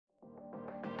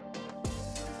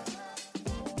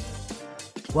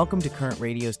Welcome to Current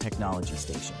Radio's Technology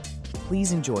Station.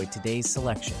 Please enjoy today's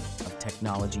selection of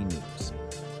technology news.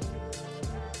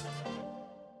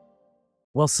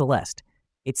 Well, Celeste,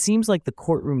 it seems like the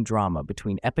courtroom drama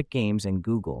between Epic Games and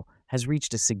Google has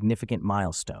reached a significant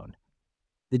milestone.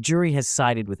 The jury has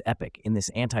sided with Epic in this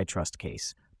antitrust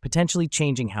case, potentially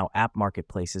changing how app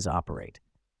marketplaces operate.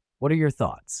 What are your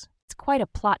thoughts? It's quite a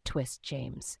plot twist,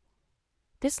 James.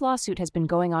 This lawsuit has been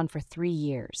going on for 3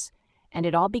 years, and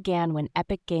it all began when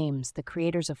Epic Games, the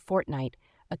creators of Fortnite,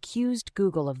 accused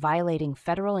Google of violating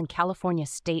federal and California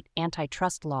state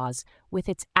antitrust laws with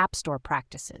its App Store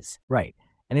practices. Right,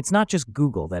 and it's not just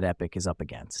Google that Epic is up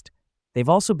against. They've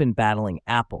also been battling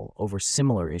Apple over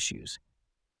similar issues.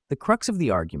 The crux of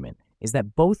the argument is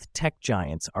that both tech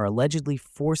giants are allegedly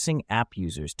forcing app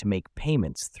users to make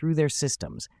payments through their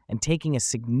systems and taking a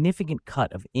significant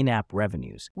cut of in-app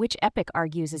revenues, Which Epic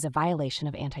argues is a violation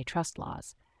of antitrust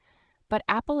laws. But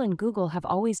Apple and Google have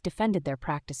always defended their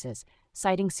practices,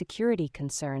 citing security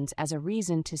concerns as a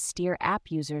reason to steer app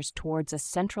users towards a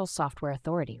central software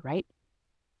authority, right?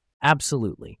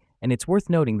 Absolutely, and it's worth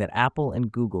noting that Apple and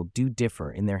Google do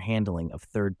differ in their handling of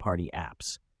third-party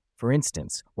apps. For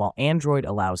instance, while Android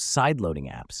allows sideloading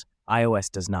apps,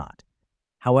 iOS does not.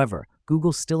 However,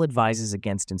 Google still advises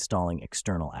against installing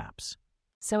external apps.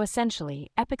 So essentially,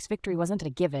 Epic's victory wasn't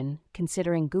a given,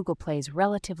 considering Google Play's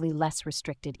relatively less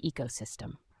restricted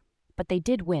ecosystem. But they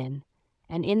did win,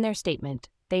 and in their statement,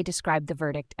 they described the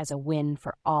verdict as a win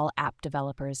for all app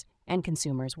developers and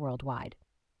consumers worldwide.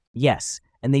 Yes,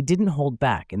 and they didn't hold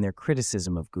back in their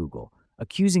criticism of Google,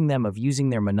 accusing them of using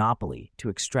their monopoly to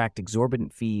extract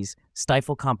exorbitant fees,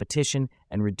 stifle competition,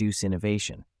 and reduce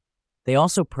innovation. They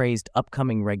also praised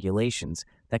upcoming regulations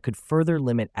that could further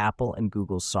limit Apple and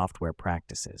Google's software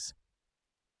practices.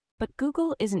 But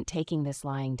Google isn't taking this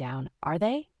lying down, are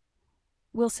they?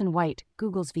 Wilson White,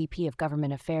 Google's VP of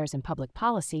Government Affairs and Public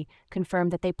Policy,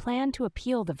 confirmed that they plan to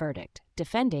appeal the verdict,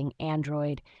 defending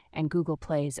Android and Google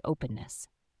Play's openness.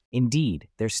 Indeed,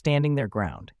 they're standing their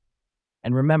ground.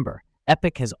 And remember,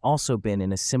 Epic has also been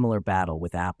in a similar battle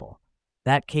with Apple.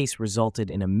 That case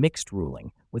resulted in a mixed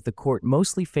ruling, with the court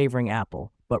mostly favoring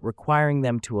Apple, but requiring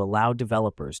them to allow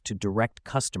developers to direct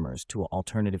customers to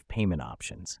alternative payment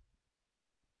options.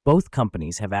 Both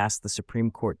companies have asked the Supreme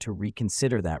Court to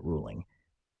reconsider that ruling,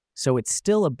 so it's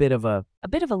still a bit of a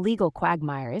legal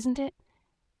quagmire, isn't it?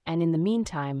 And in the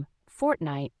meantime,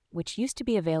 Fortnite, which used to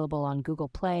be available on Google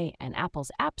Play and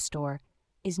Apple's App Store,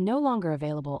 is no longer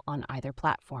available on either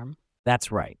platform.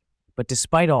 That's right. But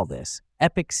despite all this,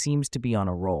 Epic seems to be on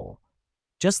a roll.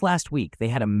 Just last week, they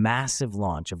had a massive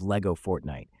launch of LEGO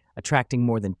Fortnite, attracting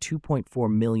more than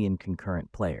 2.4 million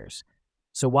concurrent players.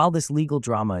 So while this legal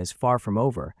drama is far from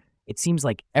over, it seems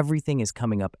like everything is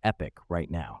coming up Epic right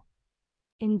now.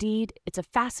 Indeed, it's a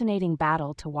fascinating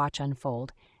battle to watch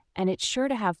unfold, and it's sure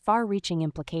to have far-reaching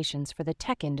implications for the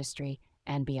tech industry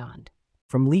and beyond.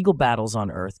 From legal battles on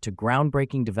Earth to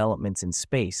groundbreaking developments in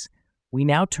space, we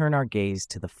now turn our gaze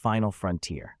to the final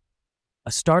frontier.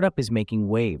 A startup is making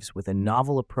waves with a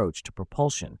novel approach to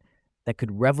propulsion that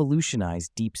could revolutionize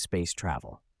deep space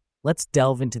travel. Let's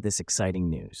delve into this exciting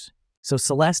news. So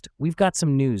Celeste, we've got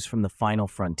some news from the final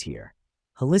frontier.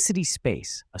 Helicity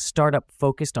Space, a startup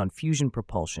focused on fusion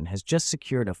propulsion, has just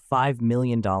secured a $5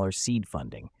 million seed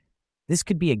funding. This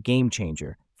could be a game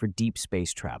changer for deep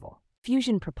space travel.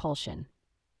 Fusion propulsion.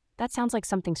 That sounds like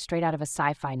something straight out of a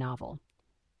sci-fi novel.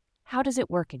 How does it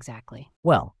work exactly?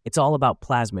 Well, it's all about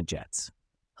plasma jets.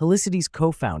 Helicity's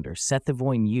co-founder,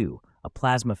 Sethivoin Yu, a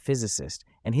plasma physicist,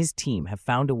 and his team have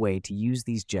found a way to use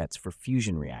these jets for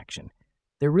fusion reaction.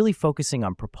 They're really focusing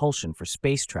on propulsion for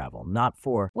space travel, not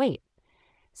for... Wait,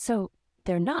 so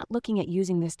they're not looking at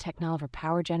using this technology for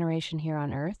power generation here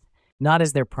on Earth? Not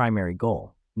as their primary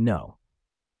goal, no.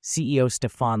 CEO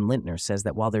Stefan Lintner says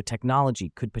that while their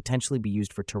technology could potentially be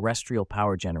used for terrestrial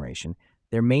power generation,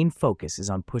 their main focus is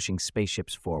on pushing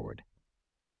spaceships forward.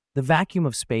 The vacuum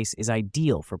of space is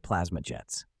ideal for plasma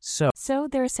jets, So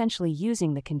they're essentially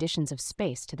using the conditions of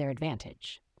space to their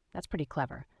advantage. That's pretty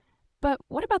clever. But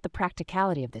what about the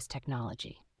practicality of this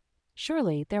technology?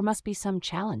 Surely there must be some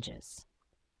challenges.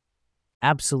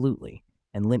 Absolutely,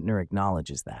 and Lintner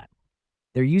acknowledges that.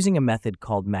 They're using a method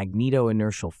called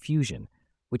magneto-inertial fusion,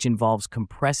 which involves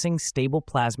compressing stable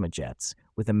plasma jets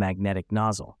with a magnetic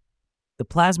nozzle. The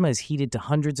plasma is heated to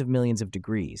hundreds of millions of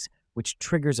degrees, which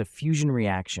triggers a fusion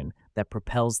reaction that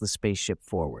propels the spaceship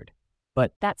forward.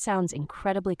 But That sounds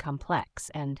incredibly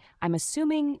complex, and I'm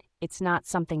assuming it's not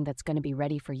something that's going to be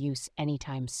ready for use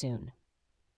anytime soon.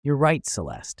 you're right,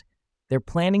 Celeste. They're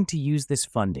planning to use this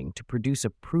funding to produce a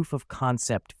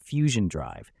proof-of-concept fusion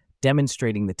drive,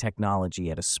 demonstrating the technology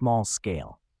at a small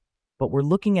scale. but we're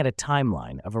looking at a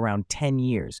timeline of around 10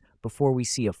 years before we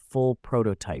see a full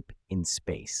prototype in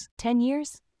space. 10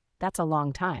 years? That's a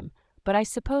long time, but I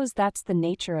suppose that's the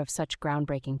nature of such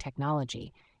groundbreaking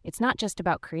technology. It's not just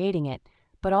about creating it,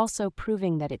 but also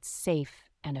proving that it's safe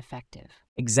and effective.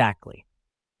 Exactly.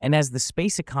 And as the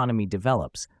space economy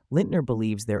develops, Lintner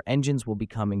believes their engines will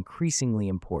become increasingly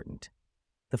important.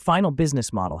 The final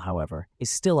business model, however, is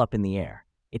still up in the air.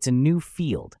 It's a new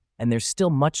field, and there's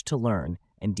still much to learn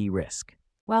and de-risk.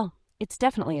 Well, it's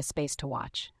definitely a space to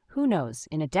watch. Who knows,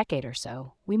 in a decade or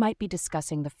so, we might be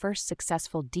discussing the first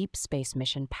successful deep space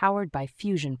mission powered by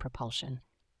fusion propulsion.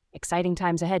 Exciting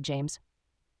times ahead, James.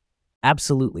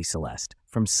 Absolutely, Celeste.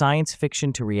 From science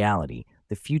fiction to reality,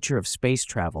 the future of space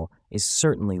travel is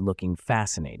certainly looking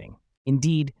fascinating.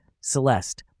 Indeed,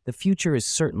 Celeste, the future is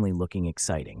certainly looking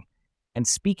exciting. And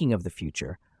speaking of the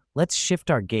future, let's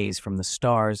shift our gaze from the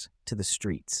stars to the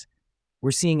streets. We're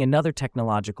seeing another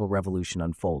technological revolution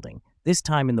unfolding, this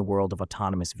time in the world of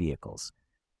autonomous vehicles.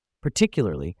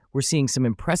 Particularly, we're seeing some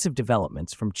impressive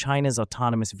developments from China's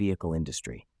autonomous vehicle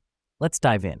industry. Let's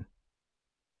dive in.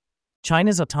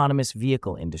 China's autonomous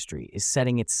vehicle industry is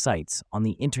setting its sights on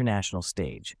the international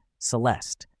stage.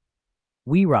 Celeste.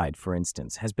 WeRide, for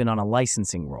instance, has been on a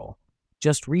licensing roll.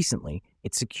 Just recently,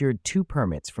 it secured 2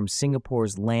 permits from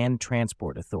Singapore's Land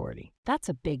Transport Authority. That's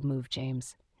a big move,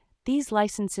 James. These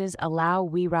licenses allow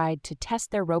WeRide to test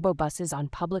their robobuses on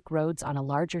public roads on a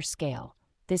larger scale.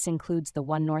 This includes the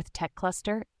One North Tech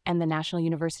Cluster and the National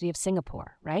University of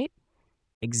Singapore, right?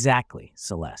 Exactly,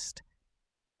 Celeste.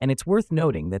 And it's worth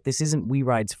noting that this isn't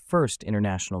WeRide's first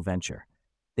international venture.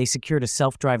 They secured a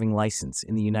self-driving license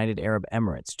in the United Arab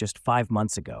Emirates just 5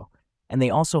 months ago, and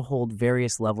they also hold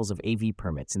various levels of AV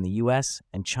permits in the US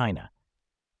and China.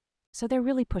 So they're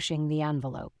really pushing the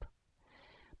envelope.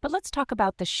 But let's talk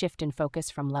about the shift in focus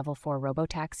from Level 4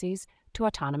 robotaxis to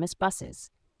autonomous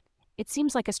buses. It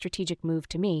seems like a strategic move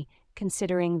to me,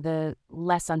 considering the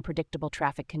less unpredictable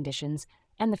traffic conditions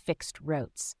and the fixed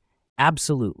routes.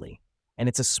 Absolutely, and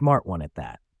it's a smart one at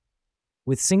that.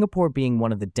 With Singapore being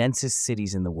one of the densest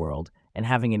cities in the world and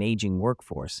having an aging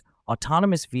workforce,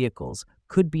 autonomous vehicles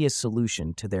could be a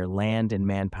solution to their land and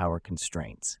manpower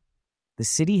constraints. The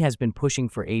city has been pushing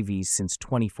for AVs since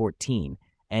 2014,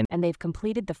 and they've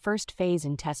completed the first phase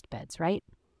in test beds, right?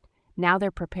 Now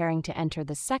they're preparing to enter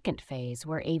the second phase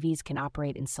where AVs can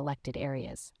operate in selected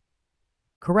areas.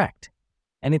 Correct.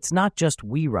 And it's not just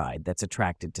WeRide that's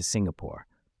attracted to Singapore.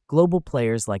 Global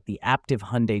players like the Aptiv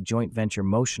Hyundai joint venture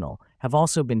Motional have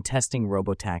also been testing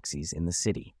robotaxis in the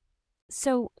city.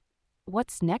 So,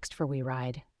 what's next for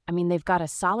WeRide? I mean, they've got a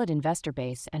solid investor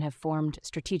base and have formed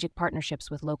strategic partnerships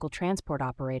with local transport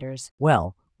operators.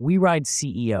 Well, WeRide's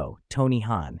CEO, Tony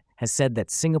Han, has said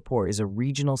that Singapore is a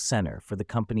regional center for the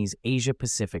company's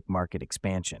Asia-Pacific market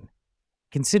expansion.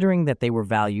 Considering that they were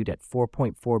valued at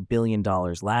 $4.4 billion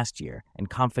last year and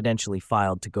confidentially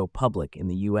filed to go public in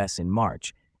the U.S. in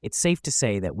March, it's safe to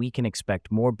say that we can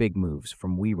expect more big moves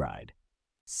from WeRide.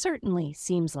 Certainly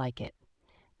seems like it.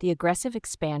 The aggressive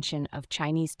expansion of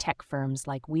Chinese tech firms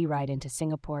like WeRide into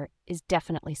Singapore is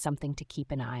definitely something to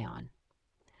keep an eye on.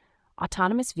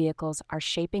 Autonomous vehicles are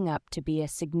shaping up to be a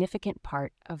significant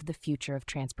part of the future of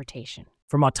transportation.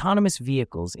 From autonomous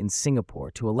vehicles in Singapore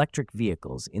to electric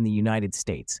vehicles in the United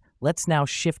States, let's now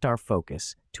shift our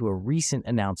focus to a recent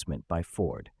announcement by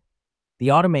Ford. The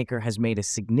automaker has made a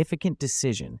significant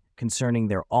decision concerning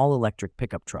their all-electric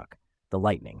pickup truck, the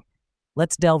Lightning.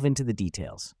 Let's delve into the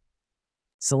details.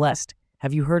 Celeste,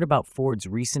 have you heard about Ford's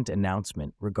recent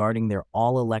announcement regarding their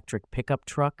all-electric pickup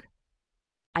truck?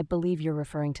 I believe you're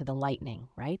referring to the Lightning,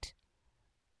 right?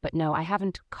 But no, I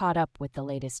haven't caught up with the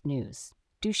latest news.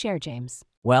 Do share, James.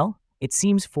 Well, it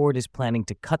seems Ford is planning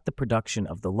to cut the production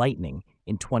of the Lightning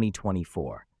in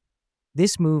 2024.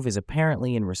 This move is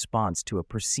apparently in response to a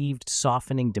perceived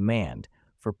softening demand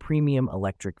for premium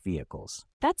electric vehicles.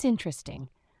 That's interesting.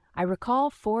 I recall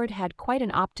Ford had quite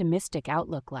an optimistic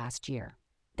outlook last year.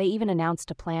 They even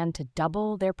announced a plan to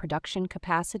double their production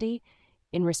capacity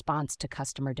in response to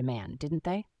customer demand, didn't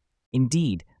they?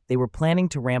 Indeed, they were planning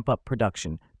to ramp up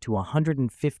production to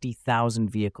 150,000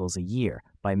 vehicles a year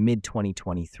by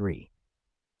mid-2023.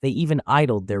 They even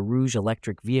idled their Rouge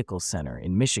Electric Vehicle Center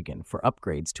in Michigan for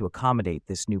upgrades to accommodate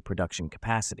this new production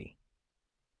capacity.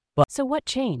 So what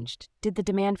changed? Did the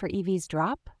demand for EVs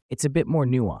drop? It's a bit more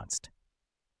nuanced.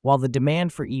 While the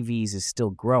demand for EVs is still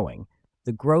growing,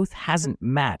 the growth hasn't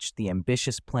matched the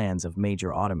ambitious plans of major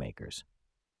automakers.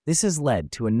 This has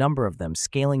led to a number of them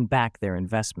scaling back their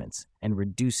investments and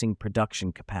reducing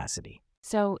production capacity.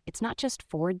 So it's not just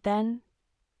Ford then?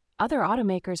 Other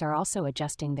automakers are also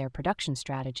adjusting their production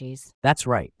strategies. That's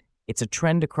right. It's a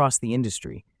trend across the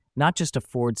industry, not just a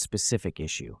Ford-specific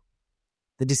issue.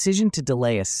 The decision to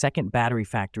delay a second battery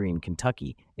factory in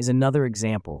Kentucky is another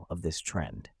example of this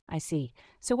trend. I see.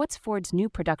 So what's Ford's new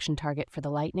production target for the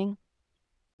Lightning?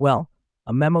 Well,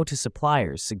 a memo to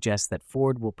suppliers suggests that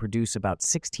Ford will produce about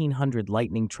 1,600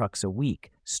 Lightning trucks a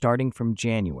week starting from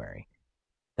January.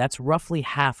 That's roughly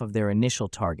half of their initial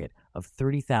target of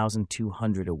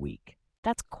 30,200 a week.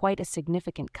 That's quite a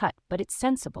significant cut, but it's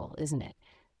sensible, isn't it?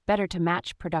 Better to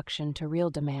match production to real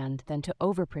demand than to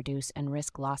overproduce and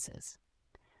risk losses.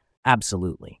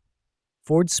 Absolutely.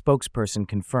 Ford's spokesperson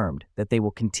confirmed that they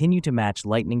will continue to match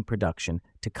Lightning production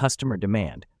to customer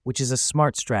demand, which is a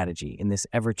smart strategy in this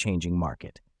ever-changing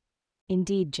market.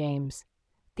 Indeed, James.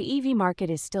 The EV market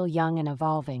is still young and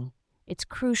evolving. It's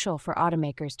crucial for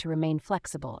automakers to remain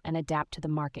flexible and adapt to the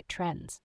market trends.